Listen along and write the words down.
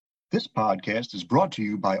This podcast is brought to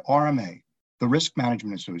you by RMA, the Risk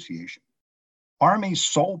Management Association. RMA's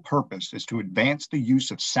sole purpose is to advance the use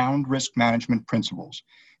of sound risk management principles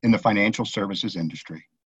in the financial services industry.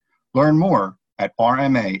 Learn more at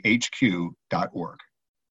rmahq.org.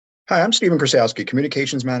 Hi, I'm Stephen Krasowski,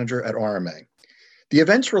 Communications Manager at RMA. The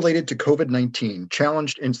events related to COVID-19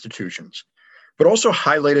 challenged institutions, but also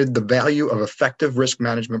highlighted the value of effective risk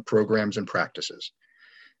management programs and practices.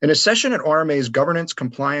 In a session at RMA's Governance,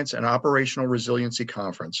 Compliance, and Operational Resiliency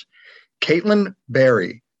Conference, Caitlin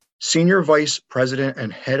Berry, Senior Vice President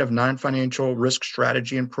and Head of Non-Financial Risk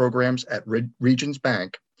Strategy and Programs at Regions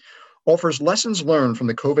Bank, offers lessons learned from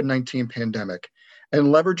the COVID-19 pandemic and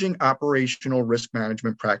leveraging operational risk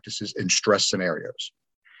management practices in stress scenarios.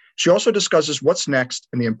 She also discusses what's next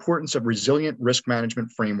and the importance of resilient risk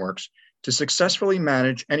management frameworks to successfully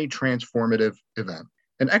manage any transformative event.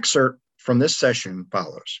 An excerpt from this session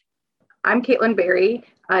follows. I'm Caitlin Berry.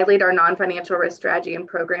 I lead our non-financial risk strategy and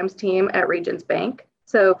programs team at Regions Bank.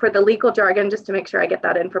 So for the legal jargon, just to make sure I get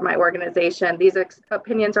that in for my organization, these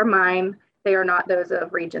opinions are mine. They are not those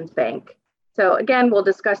of Regions Bank. So again, we'll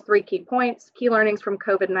discuss 3 key points: key learnings from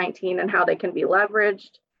COVID-19 and how they can be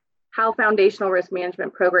leveraged, how foundational risk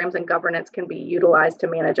management programs and governance can be utilized to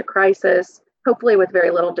manage a crisis, hopefully with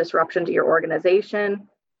very little disruption to your organization,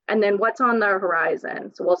 and then what's on the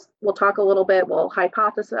horizon. So we'll talk a little bit, we'll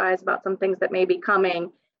hypothesize about some things that may be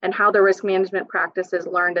coming and how the risk management practices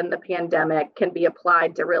learned in the pandemic can be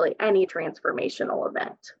applied to really any transformational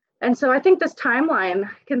event. And so I think this timeline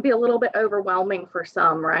can be a little bit overwhelming for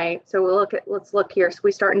some, right? So let's look here. So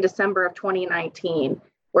we start in December of 2019,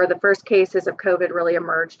 where the first cases of COVID really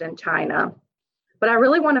emerged in China. But I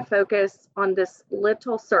really want to focus on this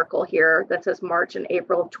little circle here that says March and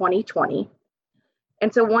April of 2020.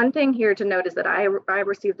 And so one thing here to note is that I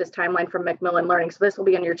received this timeline from Macmillan Learning. So this will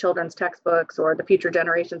be in your children's textbooks or the future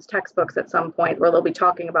generations textbooks at some point where they'll be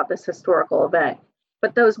talking about this historical event.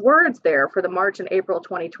 But those words there for the March and April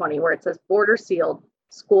 2020, where it says borders sealed,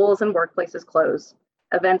 schools and workplaces closed,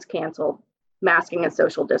 events canceled, masking and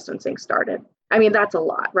social distancing started. I mean, that's a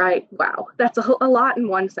lot, right? Wow, that's a lot in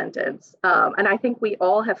one sentence. And I think we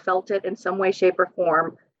all have felt it in some way, shape, or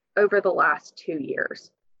form over the last 2 years.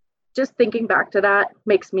 Just thinking back to that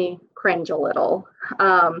makes me cringe a little.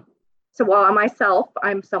 So while myself,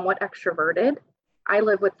 I'm somewhat extroverted, I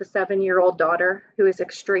live with the 7-year-old daughter who is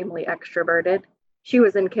extremely extroverted. She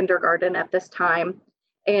was in kindergarten at this time.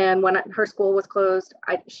 And when her school was closed,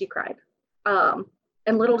 she cried. And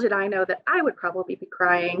little did I know that I would probably be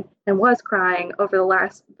crying and was crying over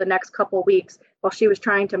the next couple weeks while she was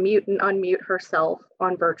trying to mute and unmute herself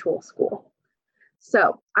on virtual school.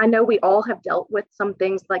 So I know we all have dealt with some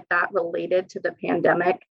things like that related to the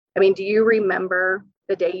pandemic. I mean, do you remember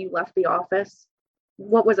the day you left the office?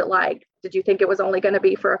 What was it like? Did you think it was only going to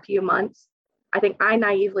be for a few months? I think I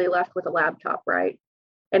naively left with a laptop, right?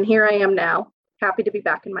 And here I am now, happy to be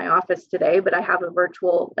back in my office today, but I have a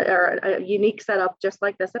virtual or a unique setup just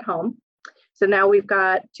like this at home. So now we've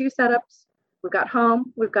got 2 setups. We've got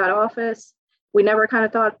home, we've got office. We never kind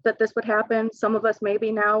of thought that this would happen. Some of us may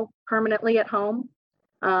be now permanently at home,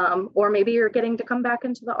 or maybe you're getting to come back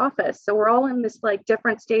into the office. So we're all in this like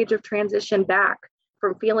different stage of transition back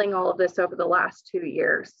from feeling all of this over the last 2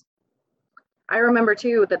 years. I remember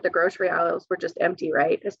too that the grocery aisles were just empty,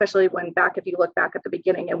 right? Especially if you look back at the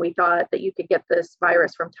beginning and we thought that you could get this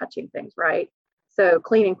virus from touching things, right? So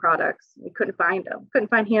cleaning products, we couldn't find them,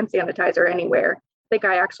 couldn't find hand sanitizer anywhere. I think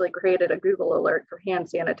I actually created a Google alert for hand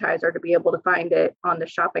sanitizer to be able to find it on the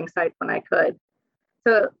shopping sites when I could.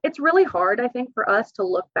 So it's really hard, I think, for us to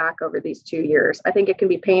look back over these 2 years. I think it can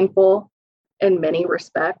be painful in many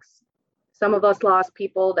respects. Some of us lost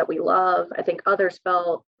people that we love. I think others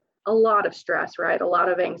felt a lot of stress, right? A lot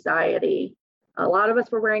of anxiety. A lot of us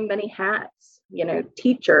were wearing many hats,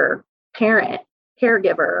 teacher, parent,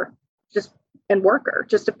 caregiver, and worker,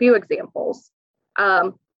 just a few examples.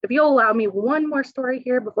 If you'll allow me one more story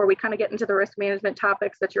here before we kind of get into the risk management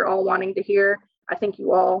topics that you're all wanting to hear. I think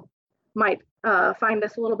you all might find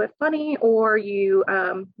this a little bit funny, or you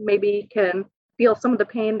maybe can feel some of the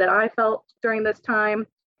pain that I felt during this time.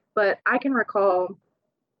 But I can recall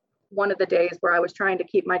one of the days where I was trying to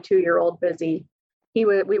keep my 2-year-old busy. We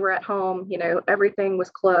were at home, everything was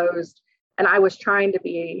closed, and I was trying to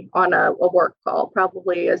be on a work call,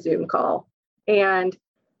 probably a Zoom call. And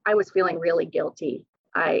I was feeling really guilty.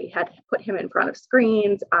 I had put him in front of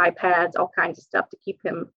screens, iPads, all kinds of stuff to keep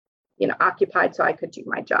him, occupied so I could do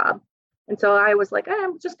my job. And so I was like,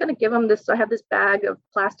 I'm just going to give him this. So I have this bag of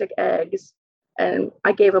plastic eggs, and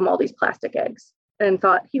I gave him all these plastic eggs and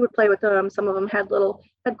thought he would play with them. Some of them had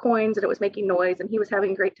coins and it was making noise and he was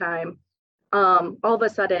having a great time. All of a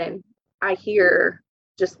sudden, I hear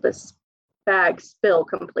just this bag spill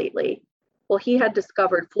completely. Well, he had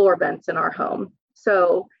discovered floor vents in our home.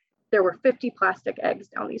 So there were 50 plastic eggs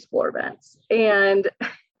down these floor vents. And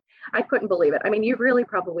I couldn't believe it. I mean, you've really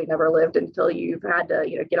probably never lived until you've had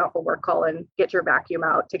to, get off a work call and get your vacuum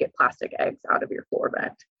out to get plastic eggs out of your floor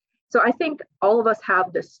vent. So I think all of us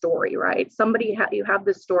have this story, right? You have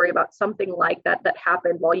this story about something like that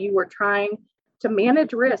happened while you were trying to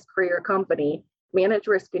manage risk for your company, manage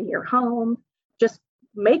risk in your home, just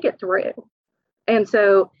make it through. And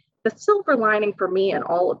so the silver lining for me in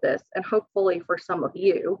all of this, and hopefully for some of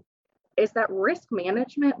you, is that risk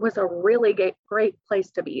management was a really great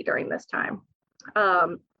place to be during this time.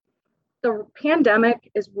 The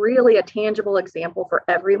pandemic is really a tangible example for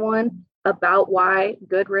everyone about why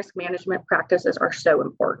good risk management practices are so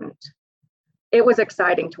important. It was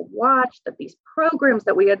exciting to watch that these programs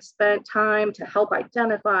that we had spent time to help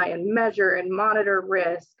identify and measure and monitor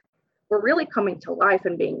risk were really coming to life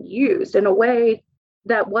and being used in a way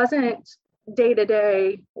that wasn't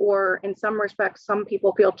day-to-day, or in some respects, some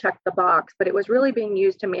people feel check the box, but it was really being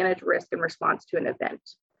used to manage risk in response to an event.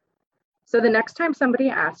 So the next time somebody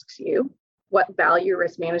asks you what value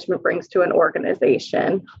risk management brings to an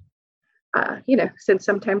organization, since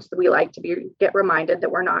sometimes we like to get reminded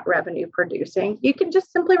that we're not revenue producing, you can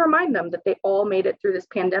just simply remind them that they all made it through this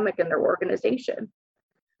pandemic in their organization.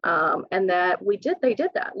 And that they did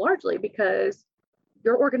that largely because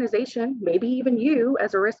your organization, maybe even you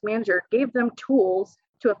as a risk manager, gave them tools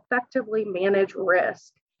to effectively manage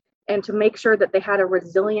risk and to make sure that they had a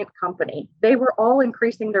resilient company. They were all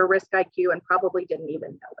increasing their risk IQ and probably didn't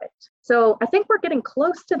even know it. So I think we're getting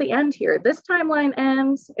close to the end here. This timeline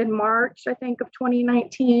ends in March, I think, of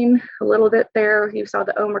 2019, a little bit there. You saw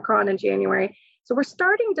the Omicron in January. So we're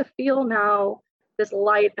starting to feel now this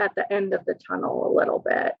light at the end of the tunnel a little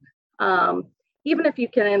bit. Even if you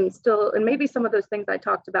can still, and maybe some of those things I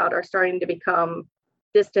talked about are starting to become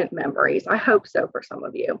distant memories. I hope so for some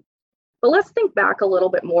of you. But let's think back a little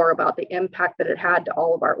bit more about the impact that it had to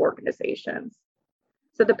all of our organizations.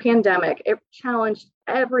 So the pandemic, it challenged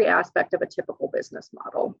every aspect of a typical business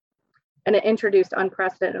model, and it introduced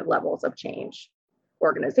unprecedented levels of change,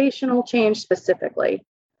 organizational change specifically.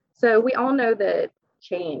 So we all know that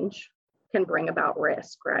change can bring about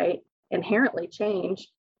risk, right? Inherently, change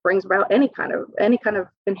brings about any kind of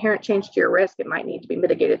inherent change to your risk. It might need to be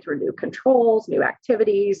mitigated through new controls, new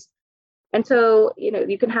activities. And so,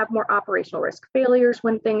 you can have more operational risk failures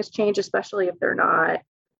when things change, especially if they're not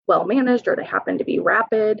well managed or they happen to be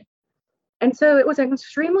rapid. And so it was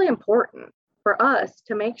extremely important for us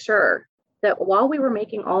to make sure that while we were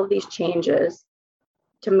making all of these changes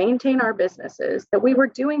to maintain our businesses, that we were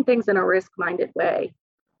doing things in a risk-minded way.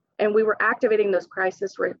 And we were activating those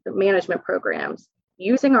crisis management programs,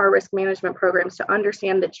 using our risk management programs to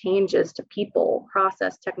understand the changes to people,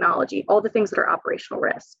 process, technology, all the things that are operational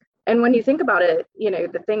risk. And when you think about it,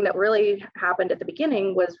 the thing that really happened at the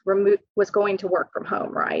beginning was going to work from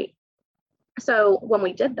home, right? So when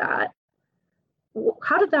we did that,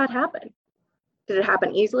 how did that happen? Did it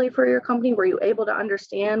happen easily for your company? Were you able to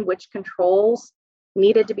understand which controls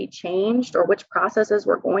needed to be changed or which processes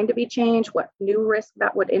were going to be changed, what new risk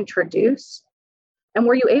that would introduce? And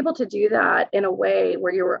were you able to do that in a way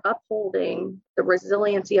where you were upholding the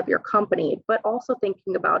resiliency of your company, but also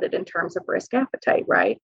thinking about it in terms of risk appetite,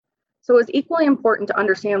 right? So it was equally important to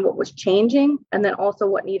understand what was changing and then also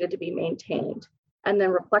what needed to be maintained, and then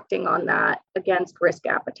reflecting on that against risk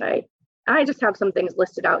appetite. I just have some things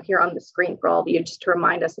listed out here on the screen for all of you just to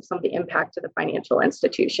remind us of some of the impact to the financial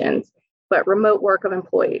institutions, but remote work of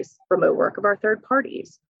employees, remote work of our third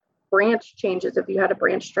parties, branch changes if you had a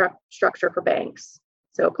branch structure for banks.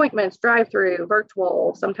 So appointments, drive-through,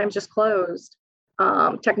 virtual, sometimes just closed.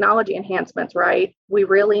 Technology enhancements, right? We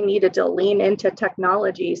really needed to lean into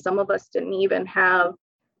technology. Some of us didn't even have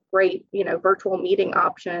great, virtual meeting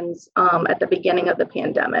options at the beginning of the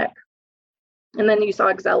pandemic. And then you saw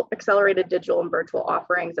accelerated digital and virtual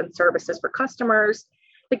offerings and services for customers.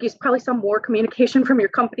 I think you probably saw more communication from your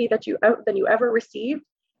company than you ever received.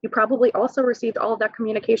 You probably also received all of that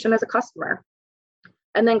communication as a customer.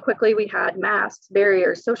 And then quickly we had masks,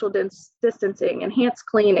 barriers, social distancing, enhanced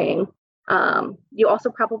cleaning. You also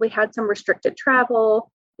probably had some restricted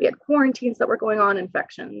travel. We had quarantines that were going on,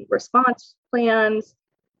 infection response plans.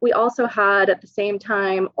 We also had, at the same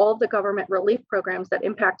time, all of the government relief programs that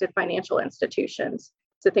impacted financial institutions.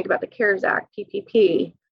 So think about the CARES Act,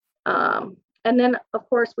 PPP. And then, of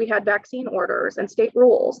course, we had vaccine orders and state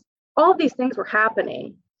rules. All of these things were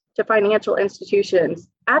happening to financial institutions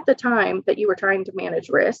at the time that you were trying to manage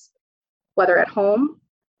risk, whether at home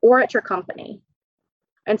or at your company.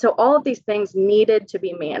 And so all of these things needed to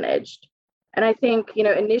be managed. And I think,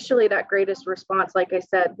 initially that greatest response, like I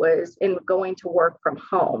said, was in going to work from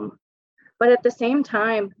home. But at the same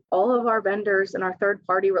time, all of our vendors and our third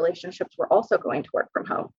party relationships were also going to work from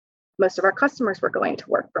home. Most of our customers were going to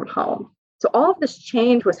work from home. So all of this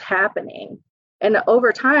change was happening. And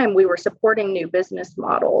over time, we were supporting new business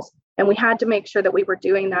models, and we had to make sure that we were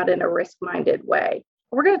doing that in a risk-minded way.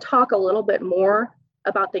 We're going to talk a little bit more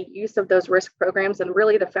about the use of those risk programs and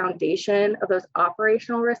really the foundation of those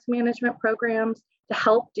operational risk management programs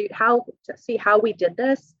to see how we did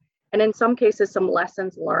this. And in some cases, some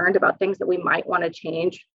lessons learned about things that we might want to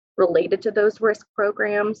change related to those risk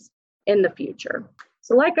programs in the future.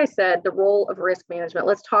 So like I said, the role of risk management,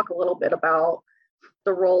 let's talk a little bit about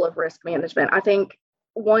the role of risk management. I think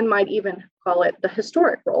one might even call it the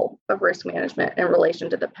historic role of risk management in relation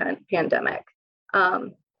to the pandemic.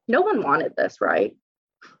 No one wanted this, right?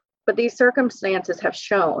 But these circumstances have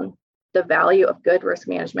shown the value of good risk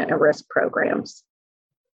management and risk programs.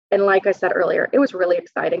 And like I said earlier, it was really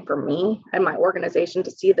exciting for me and my organization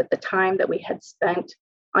to see that the time that we had spent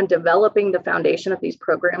on developing the foundation of these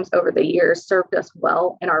programs over the years served us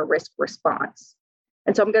well in our risk response.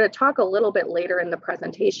 And so I'm going to talk a little bit later in the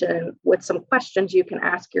presentation with some questions you can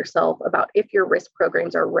ask yourself about if your risk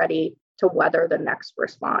programs are ready to weather the next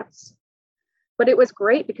response. But it was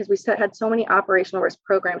great because we had so many operational risk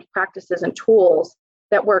programs, practices, and tools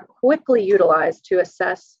that were quickly utilized to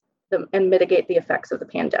assess them and mitigate the effects of the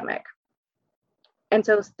pandemic. And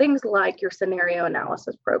so things like your scenario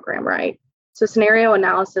analysis program, right? So scenario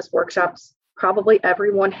analysis workshops, probably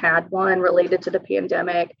everyone had one related to the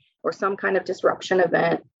pandemic or some kind of disruption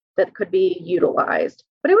event that could be utilized.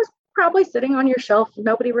 But it was probably sitting on your shelf.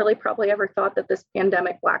 Nobody really probably ever thought that this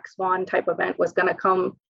pandemic black swan type event was going to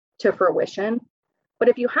come to fruition. But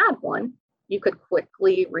if you had one, you could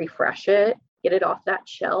quickly refresh it, get it off that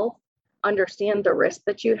shelf, understand the risk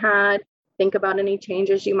that you had, think about any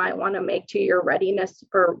changes you might want to make to your readiness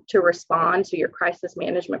to respond to your crisis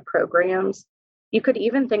management programs. You could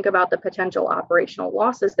even think about the potential operational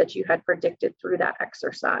losses that you had predicted through that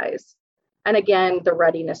exercise. And again, the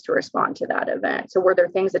readiness to respond to that event. So were there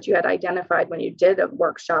things that you had identified when you did a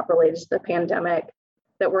workshop related to the pandemic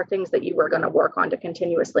that were things that you were going to work on to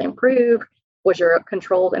continuously improve? Was your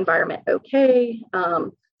controlled environment okay?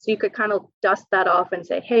 So you could kind of dust that off and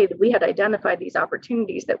say, hey, we had identified these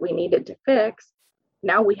opportunities that we needed to fix.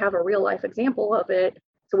 Now we have a real life example of it.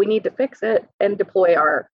 So we need to fix it and deploy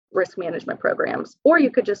our risk management programs. Or you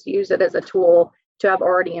could just use it as a tool to have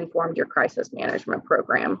already informed your crisis management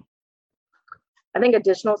program. I think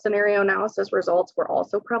additional scenario analysis results were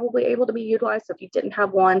also probably able to be utilized. So if you didn't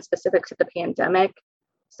have one specific to the pandemic,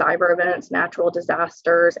 cyber events, natural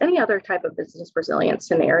disasters, any other type of business resilience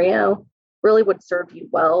scenario really would serve you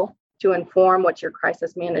well to inform what your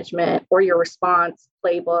crisis management or your response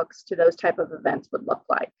playbooks to those type of events would look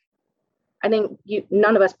like. I think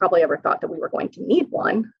none of us probably ever thought that we were going to need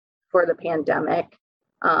one for the pandemic,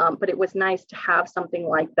 but it was nice to have something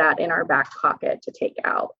like that in our back pocket to take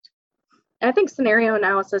out. And I think scenario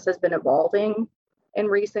analysis has been evolving in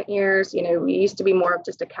recent years. We used to be more of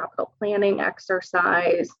just a capital planning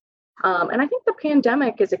exercise. And I think the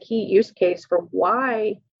pandemic is a key use case for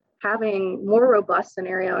why having more robust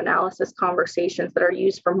scenario analysis conversations that are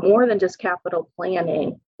used for more than just capital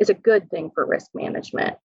planning is a good thing for risk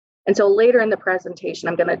management. And so later in the presentation,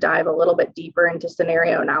 I'm going to dive a little bit deeper into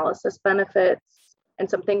scenario analysis benefits and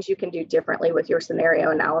some things you can do differently with your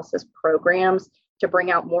scenario analysis programs to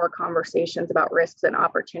bring out more conversations about risks and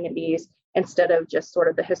opportunities instead of just sort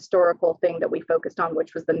of the historical thing that we focused on,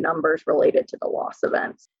 which was the numbers related to the loss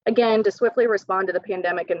events. Again, to swiftly respond to the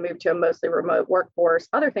pandemic and move to a mostly remote workforce,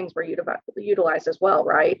 other things were utilized as well,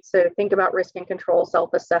 right? So think about risk and control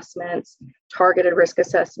self-assessments, targeted risk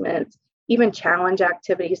assessments, even challenge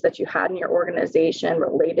activities that you had in your organization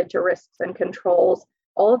related to risks and controls.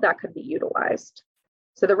 All of that could be utilized.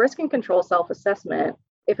 So the risk and control self-assessment,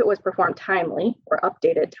 if it was performed timely or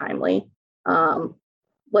updated timely,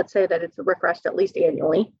 let's say that it's refreshed at least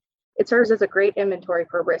annually, it serves as a great inventory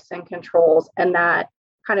for risks and controls and that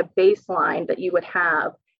kind of baseline that you would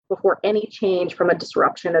have before any change from a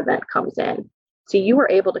disruption event comes in. So you were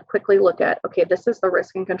able to quickly look at, okay, this is the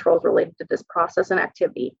risk and controls related to this process and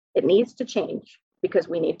activity. It needs to change because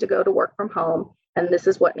we need to go to work from home, and this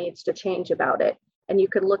is what needs to change about it. And you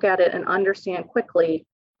could look at it and understand quickly,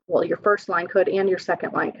 well, your first line could and your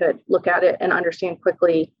second line could look at it and understand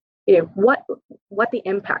quickly what the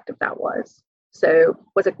impact of that was. So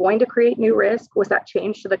was it going to create new risk? Was that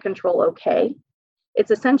change to the control okay?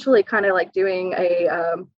 It's essentially kind of like doing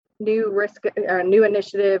a new risk or a new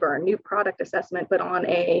initiative or a new product assessment, but on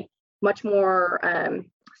a much more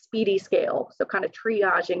speedy scale. So kind of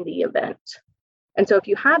triaging the event. And so if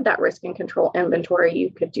you had that risk and control inventory,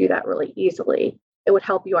 you could do that really easily. It would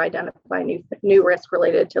help you identify new risks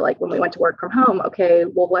related to, like, when we went to work from home. Okay,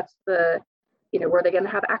 well, what's the, were they going to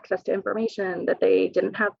have access to information that they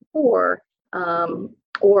didn't have before?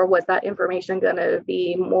 Or was that information going to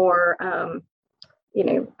be more,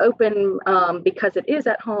 open because it is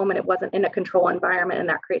at home and it wasn't in a control environment, and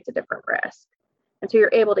that creates a different risk. And so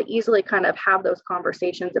you're able to easily kind of have those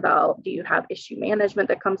conversations about, do you have issue management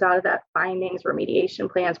that comes out of that, findings, remediation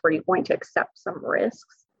plans, where you're going to accept some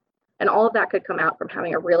risks. And all of that could come out from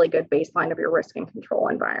having a really good baseline of your risk and control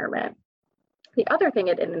environment. The other thing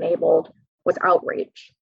it enabled was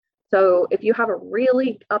outreach. So if you have a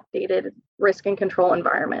really updated risk and control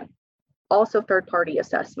environment, also third-party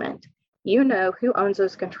assessment, you know who owns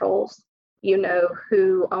those controls, you know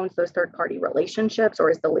who owns those third-party relationships or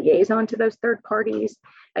is the liaison to those third parties,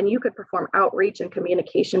 and you could perform outreach and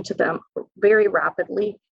communication to them very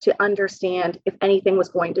rapidly to understand if anything was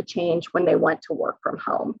going to change when they went to work from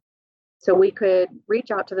home. So we could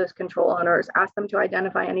reach out to those control owners, ask them to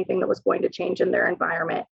identify anything that was going to change in their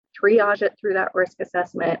environment, triage it through that risk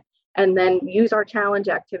assessment, and then use our challenge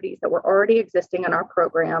activities that were already existing in our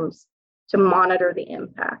programs to monitor the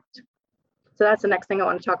impact. So that's the next thing I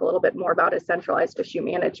want to talk a little bit more about, is centralized issue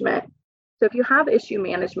management. So if you have issue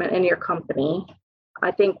management in your company,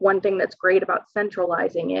 I think one thing that's great about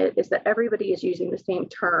centralizing it is that everybody is using the same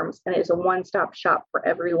terms, and it is a one-stop shop for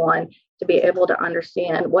everyone to be able to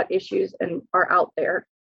understand what issues are out there,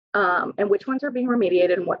 and which ones are being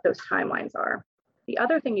remediated and what those timelines are. The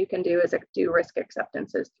other thing you can do is do risk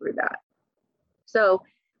acceptances through that. So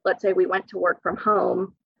let's say we went to work from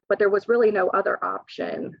home, but there was really no other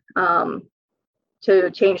option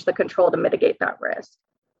to change the control to mitigate that risk.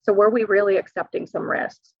 So were we really accepting some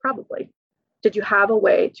risks? Probably. Did you have a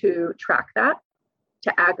way to track that,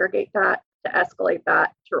 to aggregate that, to escalate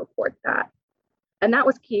that, to report that? And that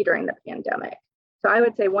was key during the pandemic. So I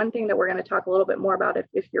would say one thing that we're going to talk a little bit more about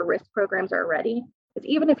if your risk programs are ready is,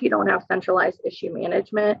 even if you don't have centralized issue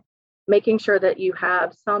management, making sure that you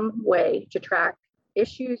have some way to track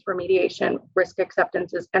issues, remediation, risk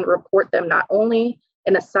acceptances, and report them not only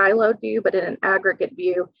in a siloed view, but in an aggregate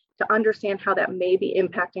view, to understand how that may be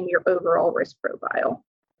impacting your overall risk profile.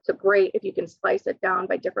 So great if you can slice it down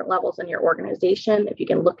by different levels in your organization, if you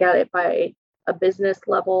can look at it by a business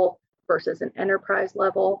level versus an enterprise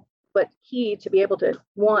level, but key to be able to,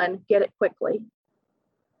 1, get it quickly,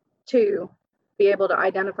 2, be able to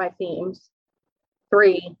identify themes,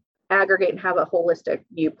 3, aggregate and have a holistic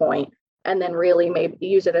viewpoint, and then really maybe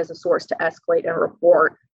use it as a source to escalate and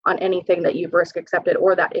report on anything that you've risk accepted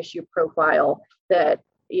or that issue profile that,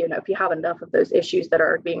 if you have enough of those issues that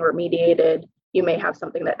are being remediated, you may have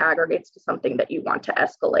something that aggregates to something that you want to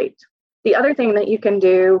escalate. The other thing that you can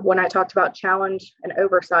do, when I talked about challenge and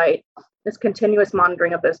oversight, is continuous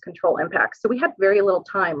monitoring of those control impacts. So we had very little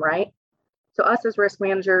time, right? So us as risk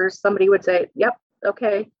managers, somebody would say, yep,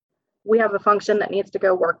 okay, we have a function that needs to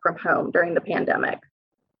go work from home during the pandemic.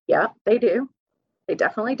 Yeah, they do. They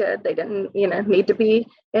definitely did. They didn't, need to be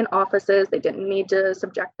in offices. They didn't need to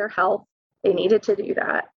subject their health. They needed to do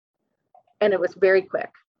that. And it was very quick,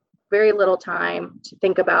 very little time to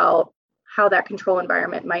think about how that control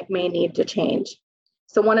environment may need to change.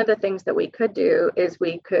 So one of the things that we could do is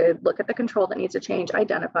we could look at the control that needs to change,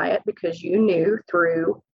 identify it, because you knew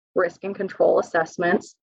through risk and control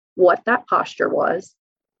assessments what that posture was.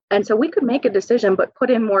 And so we could make a decision, but put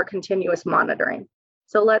in more continuous monitoring.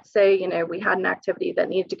 So let's say, we had an activity that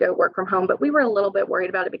needed to go work from home, but we were a little bit worried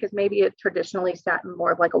about it because maybe it traditionally sat in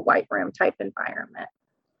more of like a white room type environment.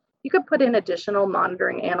 You could put in additional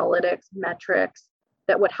monitoring analytics, metrics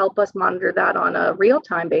that would help us monitor that on a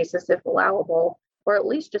real-time basis if allowable, or at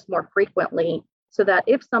least just more frequently, so that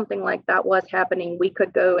if something like that was happening, we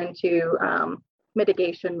could go into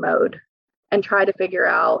mitigation mode and try to figure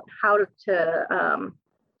out how to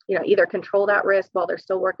either control that risk while they're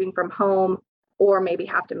still working from home, or maybe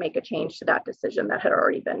have to make a change to that decision that had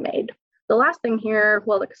already been made. The last thing here,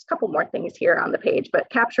 well, there's a couple more things here on the page, but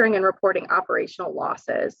capturing and reporting operational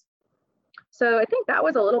losses. So I think that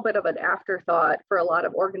was a little bit of an afterthought for a lot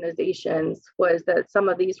of organizations, was that some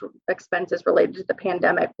of these expenses related to the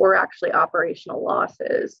pandemic were actually operational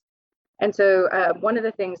losses. And so one of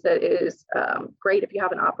the things that is great if you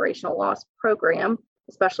have an operational loss program,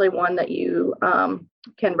 especially one that you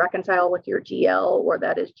can reconcile with your GL or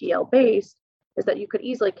that is GL based, is that you could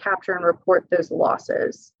easily capture and report those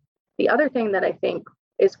losses. The other thing that I think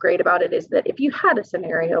is great about it is that if you had a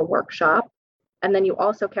scenario workshop and then you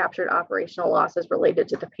also captured operational losses related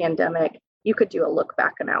to the pandemic, you could do a look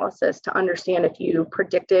back analysis to understand if you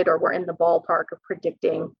predicted or were in the ballpark of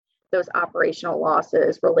predicting those operational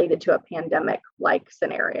losses related to a pandemic-like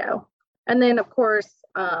scenario. And then, of course,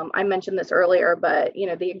 I mentioned this earlier, but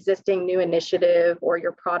the existing new initiative or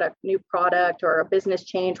your new product or a business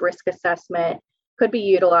change risk assessment could be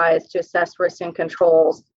utilized to assess risks and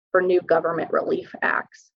controls for new government relief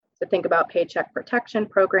acts. So think about Paycheck Protection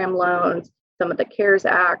Program loans, some of the CARES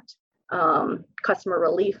Act, customer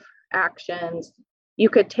relief actions. You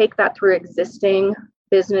could take that through existing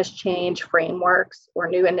business change frameworks or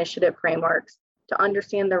new initiative frameworks to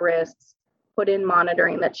understand the risks, put in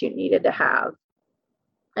monitoring that you needed to have.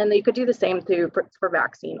 And you could do the same for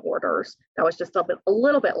vaccine orders. That was just a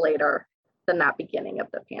little bit later than that beginning of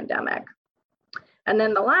the pandemic. And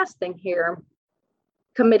then the last thing here,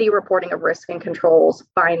 committee reporting of risk and controls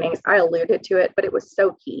findings. I alluded to it, but it was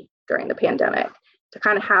so key during the pandemic to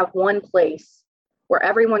kind of have one place where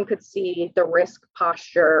everyone could see the risk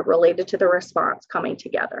posture related to the response coming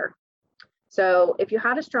together. So if you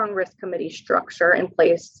had a strong risk committee structure in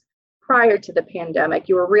place prior to the pandemic,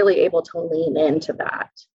 you were really able to lean into that.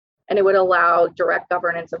 And it would allow direct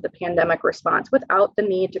governance of the pandemic response without the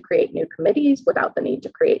need to create new committees, without the need to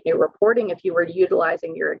create new reporting if you were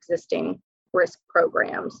utilizing your existing risk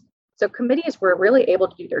programs. So committees were really able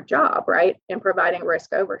to do their job, right, in providing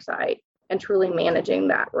risk oversight and truly managing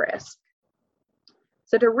that risk.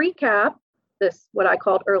 So to recap this, what I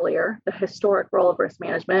called earlier, the historic role of risk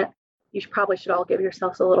management, you probably should all give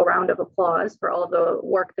yourselves a little round of applause for all of the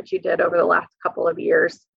work that you did over the last couple of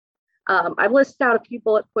years. I've listed out a few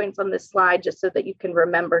bullet points on this slide just so that you can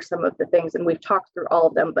remember some of the things, and we've talked through all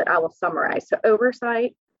of them, but I will summarize. So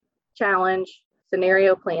oversight, challenge,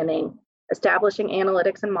 scenario planning, establishing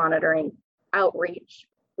analytics and monitoring, outreach,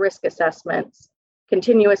 risk assessments,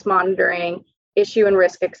 continuous monitoring, issue and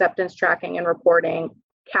risk acceptance tracking and reporting,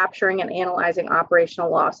 capturing and analyzing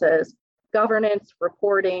operational losses, governance,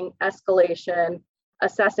 reporting, escalation,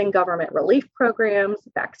 assessing government relief programs,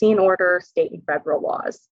 vaccine orders, state and federal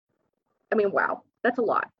laws. I mean, wow, that's a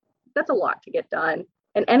lot. That's a lot to get done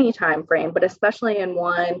in any time frame, but especially in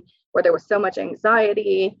one where there was so much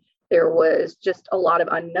anxiety, there was just a lot of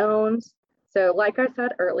unknowns. So like I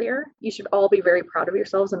said earlier, you should all be very proud of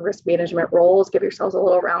yourselves in risk management roles. Give yourselves a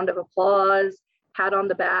little round of applause, pat on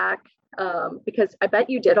the back, because I bet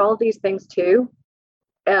you did all of these things too.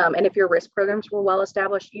 And if your risk programs were well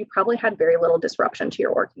established, you probably had very little disruption to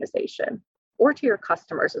your organization or to your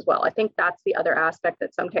customers as well. I think that's the other aspect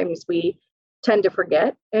that sometimes we tend to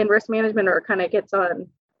forget in risk management, or kind of gets on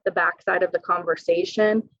the backside of the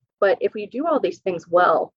conversation. But if you do all these things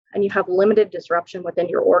well, and you have limited disruption within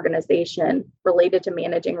your organization related to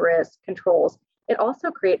managing risk controls, it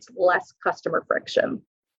also creates less customer friction.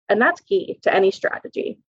 And that's key to any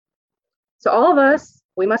strategy. So all of us,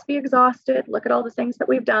 we must be exhausted. Look at all the things that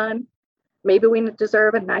we've done. Maybe we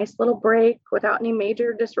deserve a nice little break without any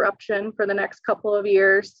major disruption for the next couple of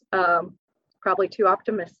years. Probably too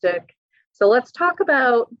optimistic. So let's talk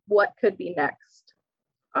about what could be next.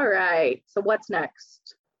 All right, so what's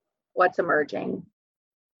next? What's emerging?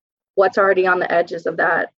 What's already on the edges of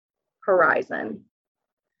that horizon?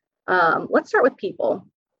 Let's start with people,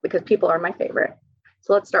 because people are my favorite.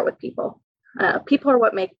 So let's start with people. People are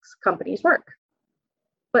what makes companies work.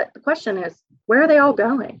 But the question is, where are they all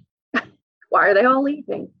going? Why are they all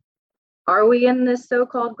leaving? Are we in this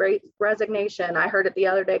so-called great resignation? I heard it the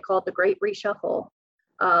other day called the Great Reshuffle.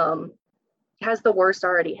 Has the worst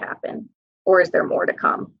already happened, or is there more to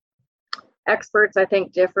come? Experts, I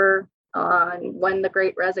think, differ on when the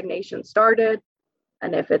Great Resignation started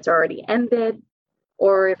and if it's already ended,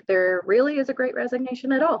 or if there really is a Great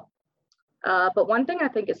Resignation at all. But one thing I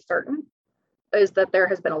think is certain is that there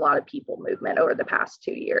has been a lot of people movement over the past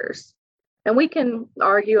 2 years. And we can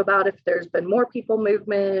argue about if there's been more people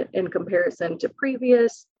movement in comparison to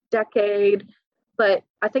previous decade, but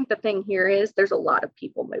I think the thing here is there's a lot of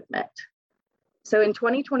people movement. So in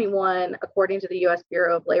 2021, according to the US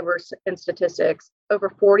Bureau of Labor and Statistics, over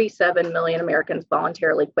 47 million Americans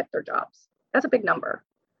voluntarily quit their jobs. That's a big number.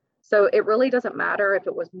 So it really doesn't matter if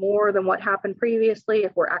it was more than what happened previously,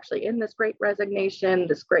 if we're actually in this great resignation,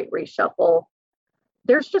 this great reshuffle.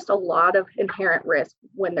 There's just a lot of inherent risk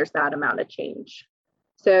when there's that amount of change.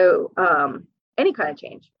 So any kind of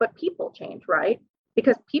change, but people change, right?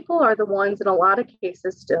 Because people are the ones in a lot of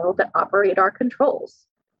cases still that operate our controls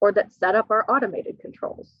or that set up our automated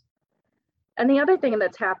controls. And the other thing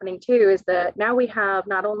that's happening too is that now we have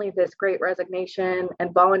not only this great resignation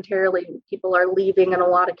and voluntarily people are leaving in a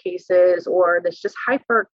lot of cases, or this just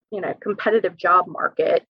hyper, competitive job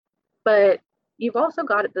market, but you've also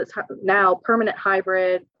got this now permanent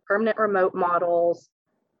hybrid, permanent remote models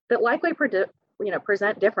that likely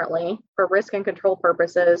present differently for risk and control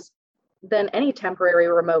purposes than any temporary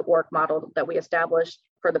remote work model that we established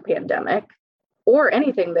for the pandemic, or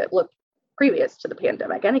anything that looked previous to the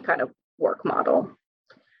pandemic, any kind of work model.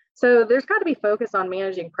 So there's got to be focus on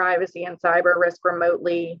managing privacy and cyber risk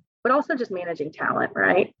remotely, but also just managing talent,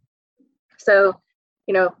 right? So,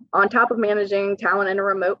 on top of managing talent in a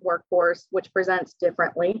remote workforce, which presents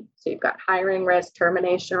differently. So you've got hiring risk,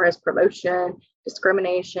 termination risk, promotion,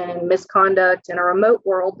 discrimination, misconduct in a remote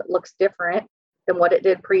world that looks different than what it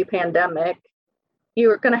did pre-pandemic.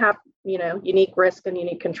 You're going to have, unique risk and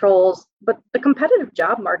unique controls, but the competitive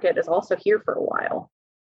job market is also here for a while.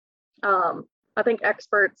 I think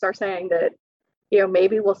experts are saying that,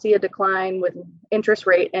 maybe we'll see a decline with interest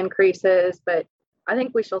rate increases, but I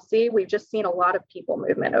think we've just seen a lot of people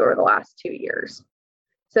movement over the last 2 years.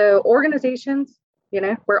 So organizations,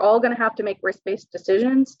 we're all going to have to make risk-based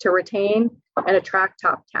decisions to retain and attract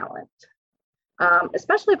top talent,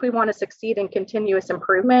 especially if we want to succeed in continuous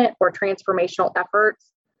improvement or transformational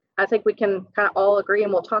efforts. I think we can kind of all agree,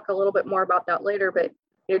 and we'll talk a little bit more about that later, but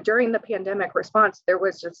during the pandemic response, there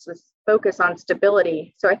was just this focus on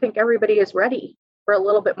stability. So I think everybody is ready for a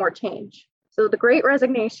little bit more change. So the Great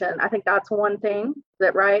Resignation, I think that's one thing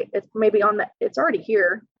that, right, it's maybe it's already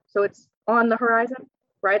here. So it's on the horizon,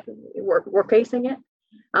 right? We're facing it.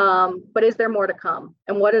 But is there more to come?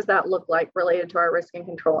 And what does that look like related to our risk and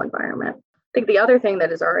control environment? I think the other thing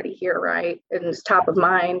that is already here, right, and is top of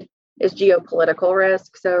mind is geopolitical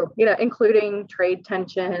risk. So, including trade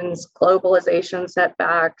tensions, globalization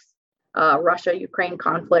setbacks, Russia-Ukraine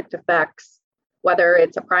conflict effects, whether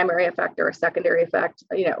it's a primary effect or a secondary effect.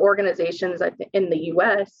 Organizations in the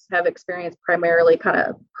US have experienced primarily kind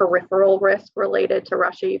of peripheral risk related to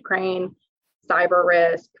Russia-Ukraine, cyber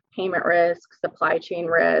risk, payment risk, supply chain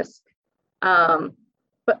risk. And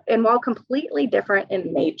while completely different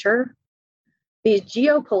in nature, these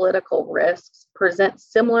geopolitical risks present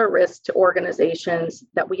similar risks to organizations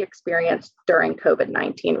that we experienced during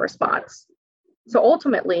COVID-19 response. So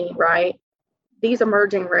ultimately, right, these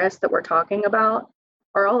emerging risks that we're talking about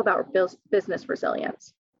are all about business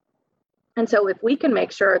resilience. And so if we can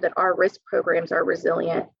make sure that our risk programs are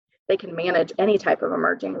resilient, they can manage any type of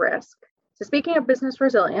emerging risk. So speaking of business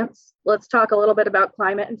resilience, let's talk a little bit about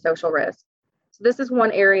climate and social risk. So this is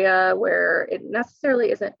one area where it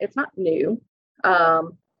necessarily it's not new.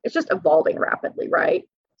 It's just evolving rapidly, right?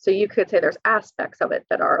 So you could say there's aspects of it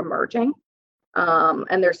that are emerging.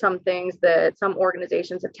 And there's some things that some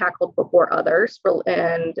organizations have tackled before others,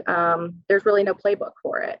 and there's really no playbook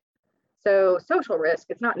for it. So social risk,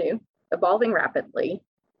 it's not new, evolving rapidly.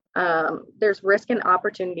 There's risk and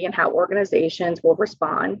opportunity in how organizations will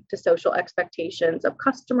respond to social expectations of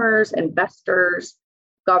customers, investors,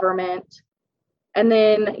 government. And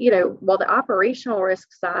then, while the operational risk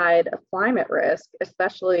side of climate risk,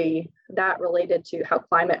 especially that related to how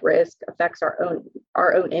climate risk affects our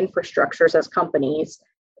own infrastructures as companies,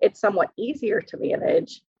 it's somewhat easier to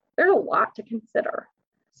manage. There's a lot to consider.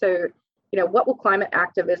 So, what will climate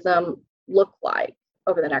activism look like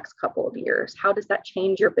over the next couple of years? How does that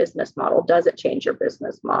change your business model? Does it change your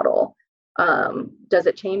business model? Does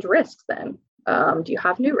it change risks then? Do you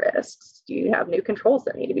have new risks? Do you have new controls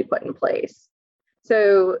that need to be put in place?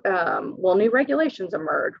 So, will new regulations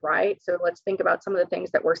emerge, right? So let's think about some of the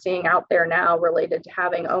things that we're seeing out there now related to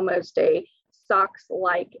having almost a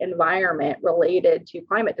SOX-like environment related to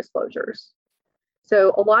climate disclosures.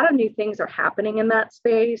 So a lot of new things are happening in that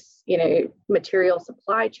space. Material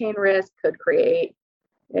supply chain risk could create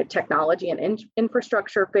technology and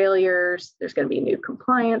infrastructure failures. There's going to be new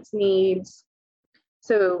compliance needs.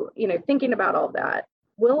 So, thinking about all that,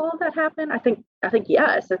 will all that happen? I think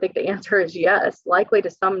yes. I think the answer is yes, likely to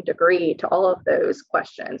some degree to all of those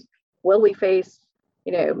questions. Will we face,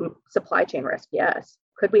 supply chain risk? Yes.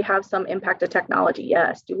 Could we have some impact of technology?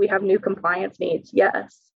 Yes. Do we have new compliance needs?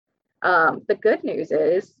 Yes. The good news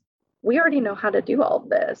is we already know how to do all of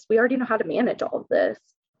this. We already know how to manage all of this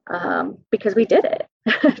because we did it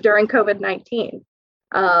during COVID-19.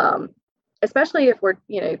 Especially if we're,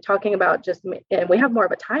 talking about and we have more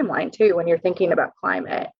of a timeline too when you're thinking about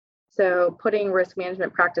climate. So putting risk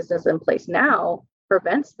management practices in place now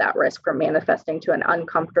prevents that risk from manifesting to an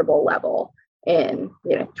uncomfortable level in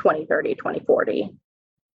 2030, 2040.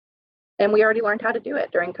 And we already learned how to do it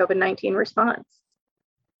during COVID-19 response.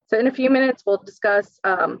 So in a few minutes, we'll discuss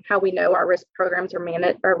how we know our risk programs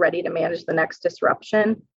are ready to manage the next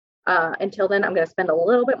disruption. Until then, I'm going to spend a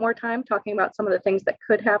little bit more time talking about some of the things that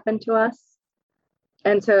could happen to us.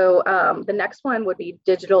 And so the next one would be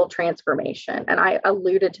digital transformation. And I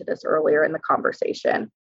alluded to this earlier in the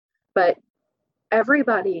conversation, but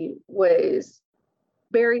everybody was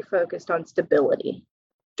very focused on stability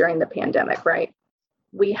during the pandemic, right?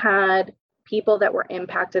 We had people that were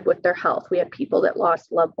impacted with their health. We had people that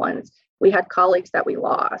lost loved ones. We had colleagues that we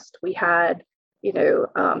lost. We had,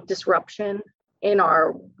 disruption in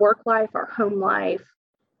our work life, our home life.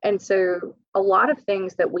 And so a lot of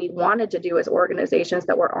things that we wanted to do as organizations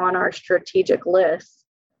that were on our strategic list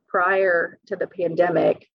prior to the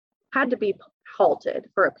pandemic had to be halted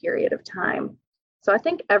for a period of time. So I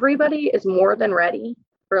think everybody is more than ready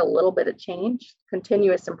for a little bit of change,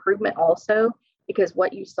 continuous improvement also, because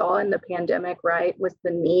what you saw in the pandemic, right, was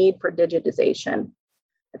the need for digitization.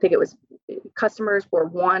 I think it was customers were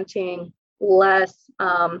wanting less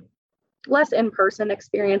in-person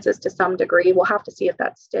experiences to some degree. We'll have to see if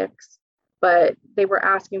that sticks, but they were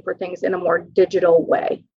asking for things in a more digital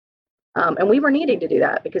way. And we were needing to do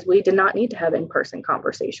that because we did not need to have in-person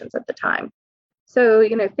conversations at the time. So,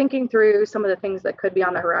 thinking through some of the things that could be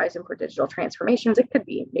on the horizon for digital transformations, it could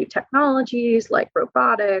be new technologies like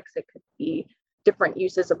robotics, it could be different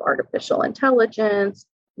uses of artificial intelligence,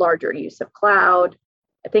 larger use of cloud.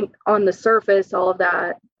 I think on the surface, all of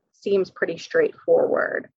that seems pretty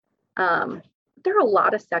straightforward. There are a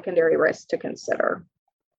lot of secondary risks to consider.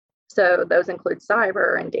 So those include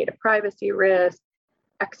cyber and data privacy risk.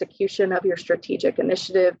 Execution of your strategic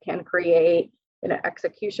initiative can create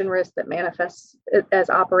execution risk that manifests as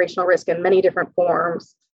operational risk in many different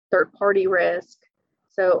forms, third-party risk.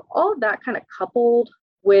 So all of that kind of coupled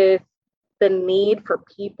with the need for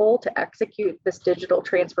people to execute this digital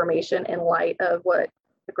transformation in light of what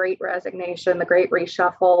the Great Resignation, the Great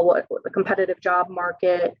Reshuffle, what the competitive job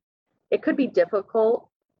market, it could be difficult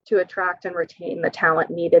to attract and retain the talent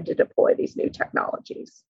needed to deploy these new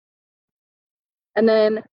technologies. And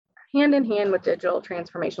then hand in hand with digital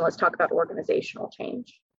transformation, let's talk about organizational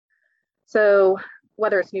change. So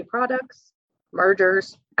whether it's new products,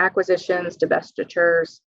 mergers, acquisitions,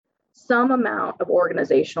 divestitures, some amount of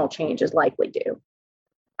organizational change is likely due.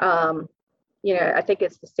 I think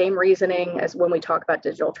it's the same reasoning as when we talk about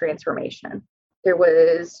digital transformation. There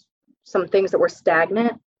was some things that were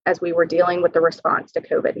stagnant as we were dealing with the response to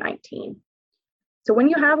COVID-19. So when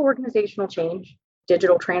you have organizational change,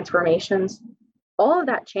 digital transformations, all of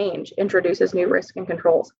that change introduces new risk and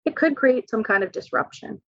controls. It could create some kind of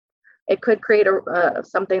disruption. It could create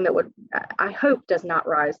something that would, I hope, does not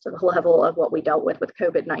rise to the level of what we dealt with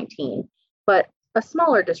COVID-19, but a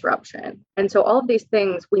smaller disruption. And so all of these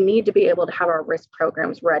things, we need to be able to have our risk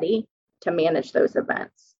programs ready to manage those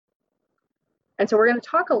events. And so we're going to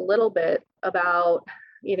talk a little bit about,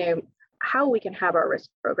 how we can have our risk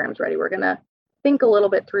programs ready. We're going to think a little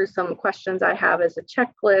bit through some questions I have as a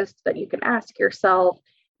checklist that you can ask yourself.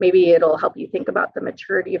 Maybe it'll help you think about the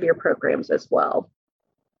maturity of your programs as well.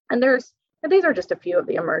 And these are just a few of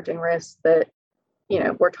the emerging risks that,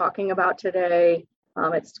 we're talking about today.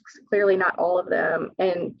 It's clearly not all of them.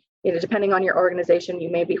 And, depending on your organization,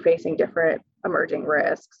 you may be facing different emerging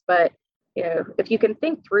risks. But, if you can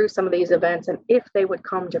think through some of these events and if they would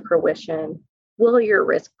come to fruition, will your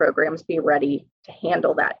risk programs be ready to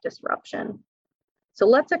handle that disruption? So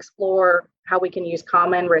let's explore how we can use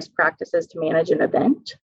common risk practices to manage an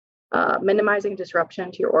event, minimizing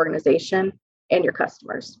disruption to your organization and your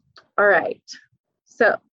customers. All right.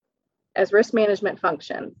 So as risk management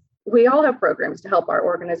functions, we all have programs to help our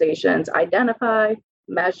organizations identify,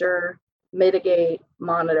 measure, mitigate,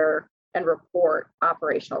 monitor, and report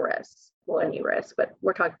operational risks. Well, any risk, but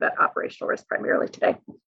we're talking about operational risk primarily today.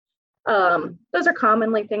 Those are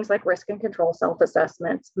commonly things like risk and control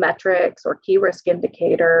self-assessments, metrics or key risk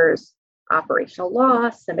indicators, operational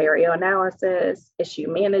loss, scenario analysis, issue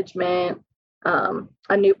management,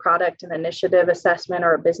 a new product and initiative assessment,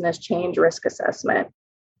 or a business change risk assessment.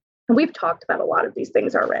 And we've talked about a lot of these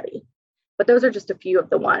things already, but those are just a few of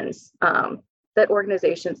the ones that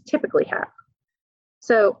organizations typically have.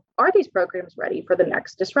 So are these programs ready for the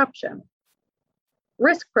next disruption?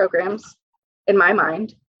 Risk programs, in my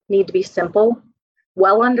mind, need to be simple,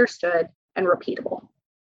 well understood, and repeatable.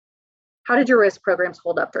 How did your risk programs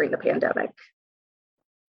hold up during the pandemic?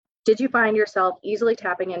 Did you find yourself easily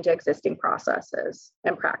tapping into existing processes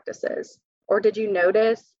and practices? Or did you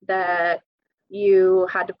notice that you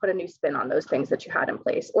had to put a new spin on those things that you had in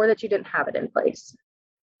place, or that you didn't have it in place?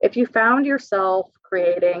 If you found yourself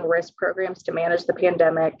creating risk programs to manage the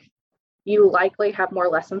pandemic, you likely have more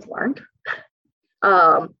lessons learned,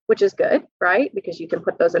 which is good, right? Because you can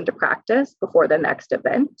put those into practice before the next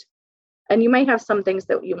event. And you may have some things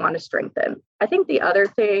that you want to strengthen. I think the other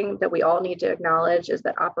thing that we all need to acknowledge is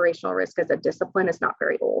that operational risk as a discipline is not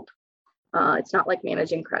very old. It's not like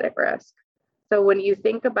managing credit risk. So when you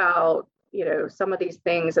think about, some of these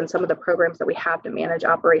things and some of the programs that we have to manage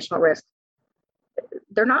operational risk,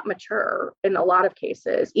 they're not mature in a lot of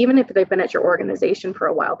cases. Even if they've been at your organization for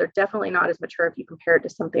a while, they're definitely not as mature if you compare it to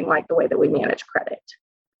something like the way that we manage credit.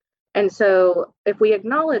 And so if we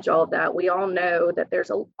acknowledge all of that, we all know that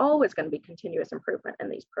there's always going to be continuous improvement in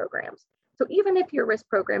these programs. So even if your risk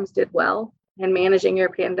programs did well in managing your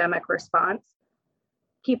pandemic response,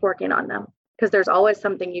 keep working on them, because there's always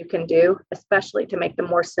something you can do, especially to make them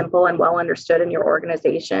more simple and well understood in your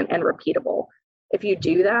organization and repeatable. If you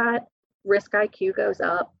do that, risk IQ goes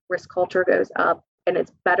up, risk culture goes up, and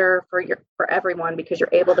it's better for everyone, because you're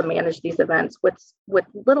able to manage these events with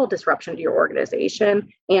little disruption to your organization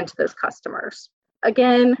and to those customers.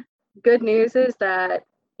 Again, good news is that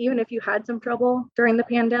even if you had some trouble during the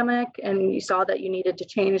pandemic and you saw that you needed to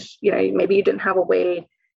change, maybe you didn't have a way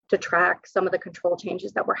to track some of the control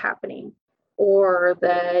changes that were happening, or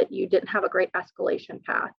that you didn't have a great escalation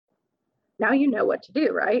path. Now you know what to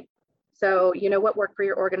do, right? So you know what worked for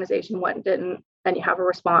your organization, what didn't, and you have a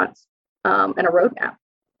response and a roadmap.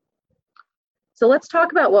 So let's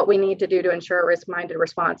talk about what we need to do to ensure a risk-minded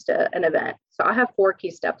response to an event. So I have 4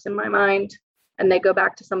 key steps in my mind, and they go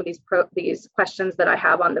back to some of these questions that I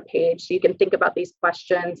have on the page. So you can think about these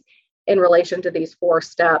questions in relation to these 4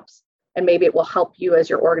 steps, and maybe it will help you as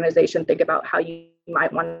your organization think about how you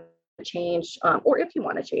might want to change, or if you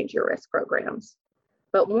want to change your risk programs.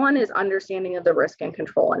 But one is understanding of the risk and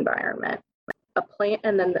control environment. A plan,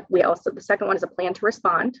 and then the second one is a plan to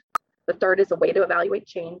respond. The third is a way to evaluate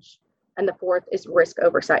change. And the fourth is risk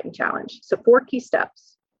oversight and challenge. So 4 key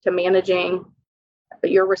steps to managing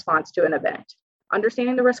your response to an event: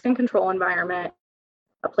 understanding the risk and control environment,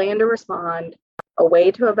 a plan to respond, a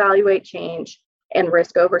way to evaluate change, and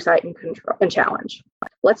risk oversight and control and challenge.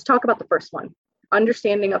 Let's talk about the first one,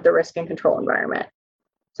 understanding of the risk and control environment.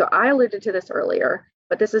 So I alluded to this earlier,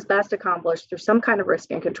 but this is best accomplished through some kind of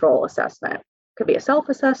risk and control assessment. Could be a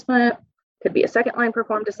self-assessment, could be a second line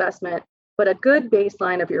performed assessment, but a good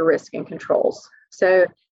baseline of your risk and controls. So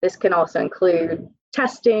this can also include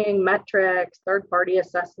testing, metrics, third-party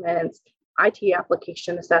assessments, IT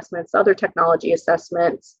application assessments, other technology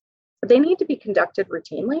assessments. But they need to be conducted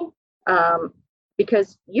routinely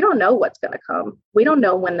because you don't know what's going to come. We don't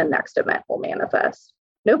know when the next event will manifest.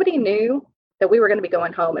 Nobody knew that we were going to be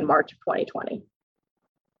going home in March of 2020,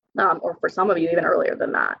 or for some of you, even earlier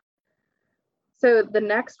than that. So the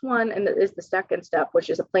next one is the second step, which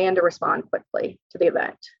is a plan to respond quickly to the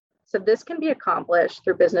event. So this can be accomplished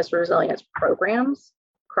through business resilience programs,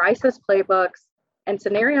 crisis playbooks, and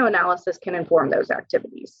scenario analysis can inform those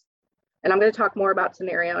activities. And I'm going to talk more about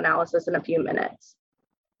scenario analysis in a few minutes.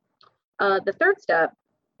 The third step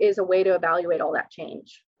is a way to evaluate all that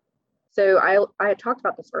change. So I had talked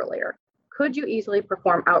about this earlier. Could you easily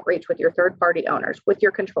perform outreach with your third-party owners, with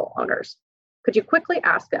your control owners? Could you quickly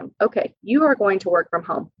ask them, okay, you are going to work from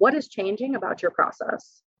home. What is changing about your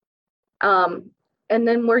process? And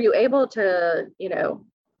then were you able to,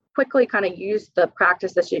 quickly kind of use the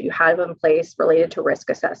practices that you have in place related to risk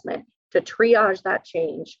assessment to triage that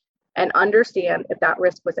change and understand if that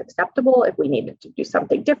risk was acceptable, if we needed to do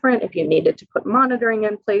something different, if you needed to put monitoring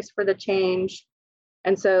in place for the change.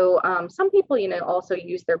 And so some people, also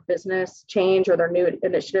use their business change or their new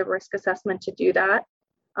initiative risk assessment to do that.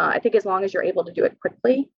 I think as long as you're able to do it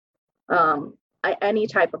quickly, any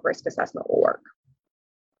type of risk assessment will work.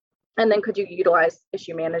 And then could you utilize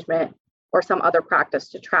issue management or some other practice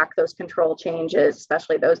to track those control changes,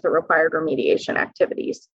 especially those that required remediation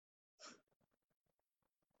activities?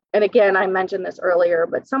 And again, I mentioned this earlier,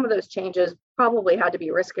 but some of those changes probably had to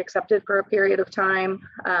be risk accepted for a period of time.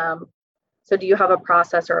 So do you have a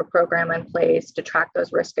process or a program in place to track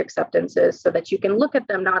those risk acceptances so that you can look at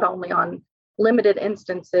them not only on limited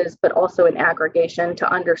instances, but also in aggregation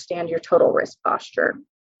to understand your total risk posture?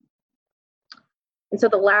 And so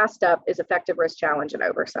the last step is effective risk challenge and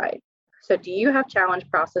oversight. So do you have challenge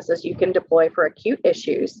processes you can deploy for acute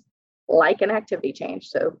issues like an activity change,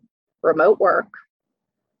 so remote work?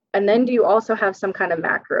 And then do you also have some kind of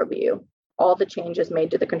macro view, all the changes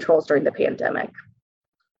made to the controls during the pandemic?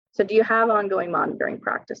 So do you have ongoing monitoring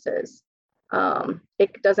practices?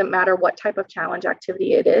 It doesn't matter what type of challenge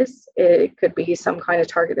activity it is. It could be some kind of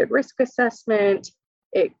targeted risk assessment.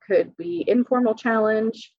 It could be informal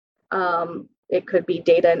challenge. It could be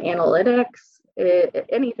data and analytics,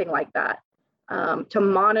 anything like that, to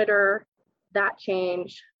monitor that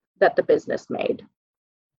change that the business made.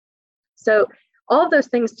 So all of those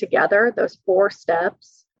things together, those 4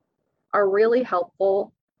 steps, are really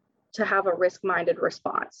helpful to have a risk-minded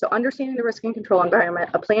response. So understanding the risk and control environment,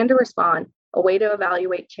 a plan to respond, a way to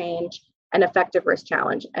evaluate change, and effective risk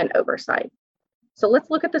challenge and oversight. So let's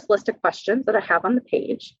look at this list of questions that I have on the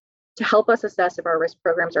page to help us assess if our risk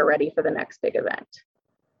programs are ready for the next big event.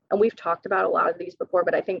 And we've talked about a lot of these before,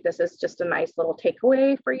 but I think this is just a nice little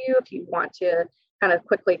takeaway for you if you want to kind of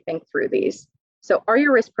quickly think through these. So are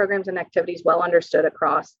your risk programs and activities well understood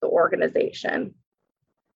across the organization?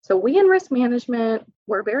 So we in risk management,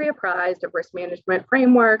 we're very apprised of risk management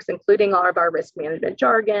frameworks, including all of our risk management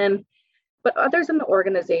jargon, but others in the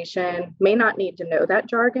organization may not need to know that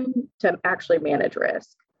jargon to actually manage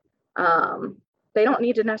risk. They don't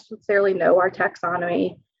need to necessarily know our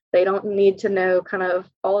taxonomy. They don't need to know kind of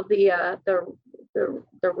all of the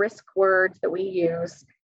risk words that we use.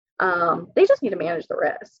 They just need to manage the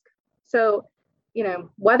risk. So,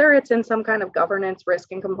 whether it's in some kind of governance,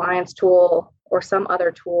 risk, and compliance tool or some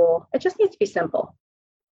other tool, it just needs to be simple.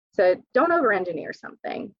 So don't over-engineer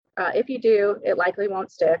something. If you do, it likely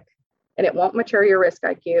won't stick, and it won't mature your risk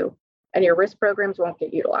IQ, and your risk programs won't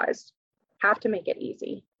get utilized. Have to make it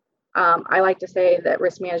easy. I like to say that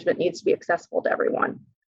risk management needs to be accessible to everyone.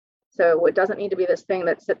 So it doesn't need to be this thing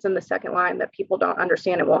that sits in the second line that people don't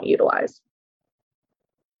understand and won't utilize.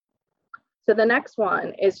 So the next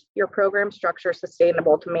one is your program structure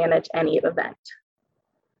sustainable to manage any event.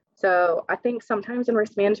 So I think sometimes in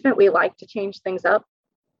risk management, we like to change things up.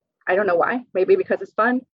 I don't know why, maybe because it's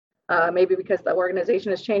fun, maybe because the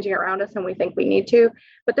organization is changing around us and we think we need to,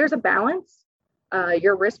 but there's a balance.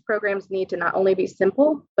 Your risk programs need to not only be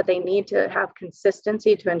simple, but they need to have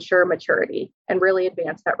consistency to ensure maturity and really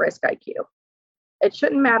advance that risk IQ. It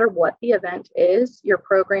shouldn't matter what the event is. Your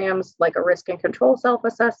programs like a risk and control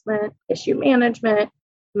self-assessment, issue management,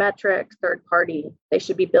 metrics, third party, they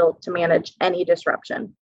should be built to manage any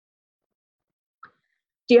disruption.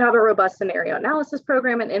 Do you have a robust scenario analysis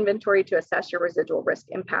program and inventory to assess your residual risk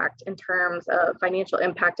impact in terms of financial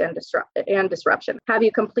impact and disruption? Have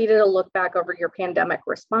you completed a look back over your pandemic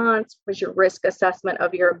response? Was your risk assessment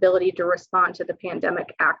of your ability to respond to the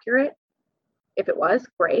pandemic accurate? If it was,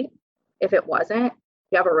 great. If it wasn't,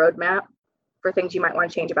 you have a roadmap for things you might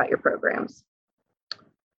want to change about your programs.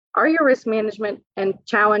 Are your risk management and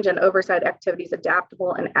challenge and oversight activities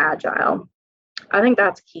adaptable and agile? I think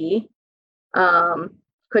that's key.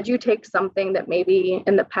 Could you take something that maybe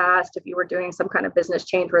in the past, if you were doing some kind of business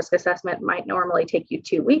change risk assessment, might normally take you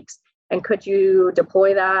 2 weeks, and could you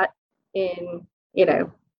deploy that in,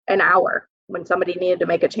 an hour when somebody needed to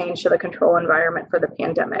make a change to the control environment for the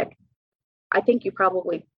pandemic? I think you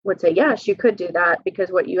probably would say, yes, you could do that, because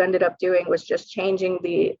what you ended up doing was just changing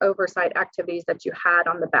the oversight activities that you had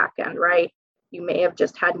on the back end, right? You may have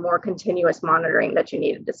just had more continuous monitoring that you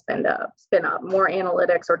needed to spin up, more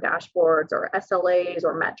analytics or dashboards or SLAs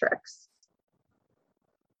or metrics.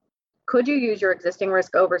 Could you use your existing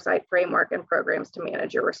risk oversight framework and programs to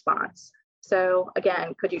manage your response? So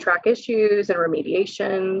again, could you track issues and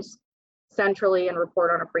remediations centrally and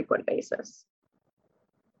report on a frequent basis?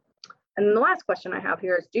 And the last question I have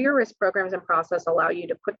here is, do your risk programs and process allow you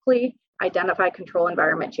to quickly identify control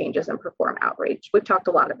environment changes and perform outreach? We've talked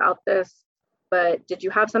a lot about this, but did you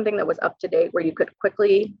have something that was up to date where you could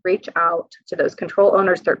quickly reach out to those control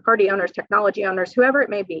owners, third-party owners, technology owners, whoever it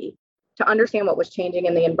may be, to understand what was changing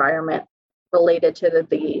in the environment related to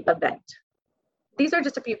the event? These are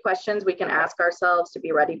just a few questions we can ask ourselves to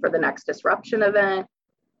be ready for the next disruption event.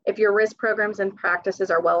 If your risk programs and practices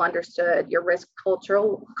are well understood, your risk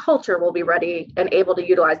culture will be ready and able to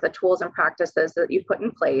utilize the tools and practices that you put in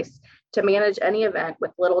place to manage any event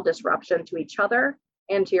with little disruption to each other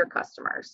and to your customers.